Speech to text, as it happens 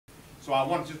So I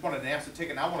just wanted to announce the ticket,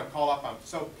 and I want to call up, I'm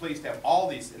so pleased to have all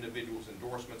these individuals'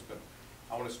 endorsements, but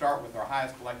I want to start with our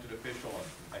highest elected official,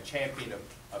 a champion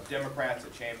of Democrats, a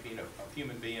champion of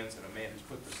human beings, and a man who's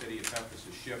put the city of Memphis'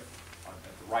 ship at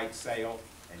the right sail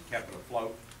and kept it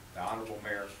afloat, the Honorable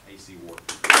Mayor A.C. Wharton.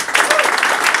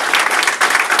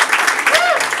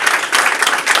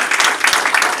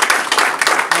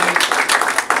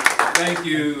 Thank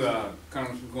you,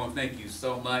 Congressman Cohen. Thank you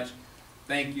so much.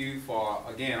 Thank you for,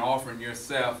 again, offering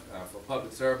yourself for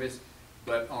public service.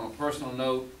 But on a personal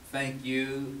note, thank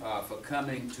you for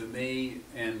coming to me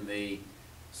in the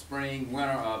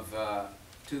winter of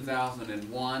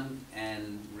 2001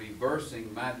 and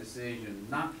reversing my decision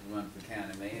not to run for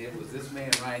county mayor. It was this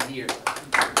man right here.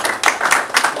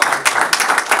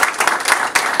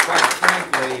 Quite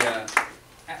frankly,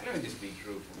 let me just be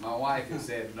truthful. My wife has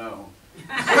said no.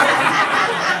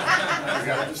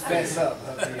 Just fess up.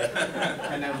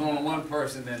 And there was only one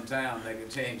person in town that could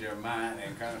change their mind,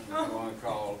 and Congressman Cohen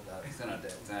called the Senate at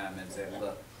that time and said,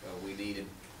 look, we need him.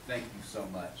 Thank you so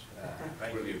much.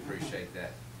 I really appreciate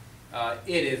that.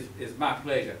 It is my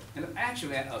pleasure, and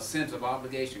actually a sense of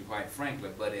obligation, quite frankly,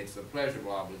 but it's a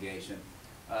pleasurable obligation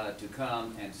to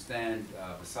come and stand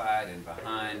beside and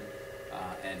behind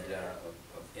and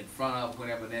in front of,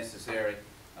 whenever necessary,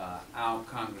 our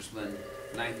Congressman,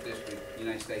 9th District,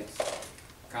 United States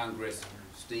Congress,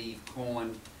 Steve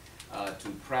Cohen, to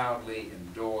proudly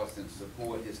endorse and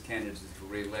support his candidacy for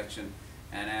re-election,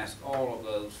 and ask all of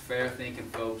those fair-thinking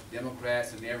folks,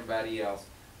 Democrats and everybody else,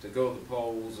 to go to the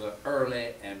polls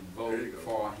early and vote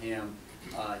for him.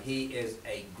 He is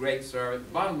a great servant.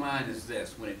 The bottom line is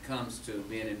this, when it comes to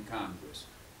being in Congress: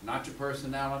 not your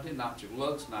personality, not your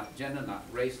looks, not gender, not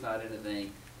race, not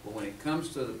anything, but when it comes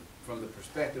to from the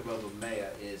perspective of a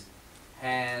mayor, is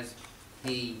has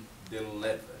he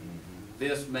delivered? Mm-hmm.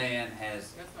 This man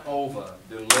has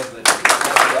over-delivered.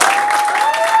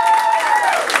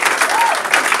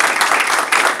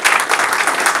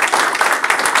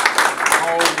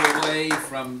 All the way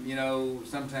from, you know,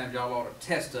 sometimes y'all ought to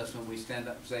test us when we stand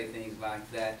up and say things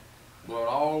like that, but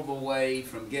all the way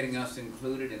from getting us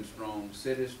included in strong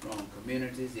cities, strong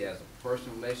communities. He has a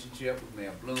personal relationship with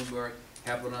Mayor Bloomberg,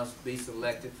 helping us be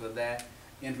selected for that,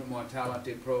 infant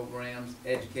mortality programs,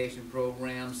 education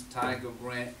programs, Tiger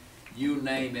Grant, you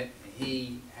name it,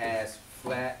 he has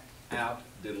flat out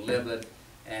delivered,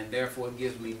 and therefore it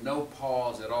gives me no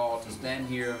pause at all to stand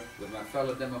here with my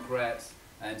fellow Democrats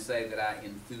and say that I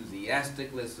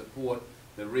enthusiastically support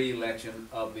the re-election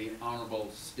of the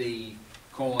Honorable Steve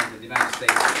Cohen to the United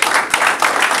States.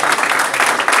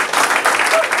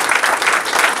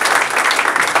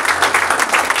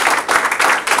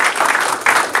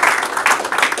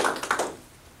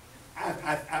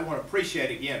 I want to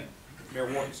appreciate again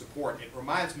Mayor Wharton's support. It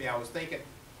reminds me, I was thinking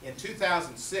in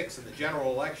 2006 in the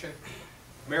general election,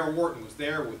 Mayor Wharton was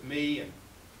there with me and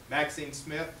Maxine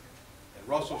Smith and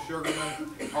Russell Sugarman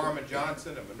and Carmen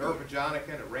Johnson and Minerva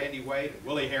Jonican and Randy Wade and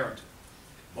Willie Harrington.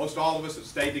 Most all of us have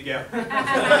stayed together.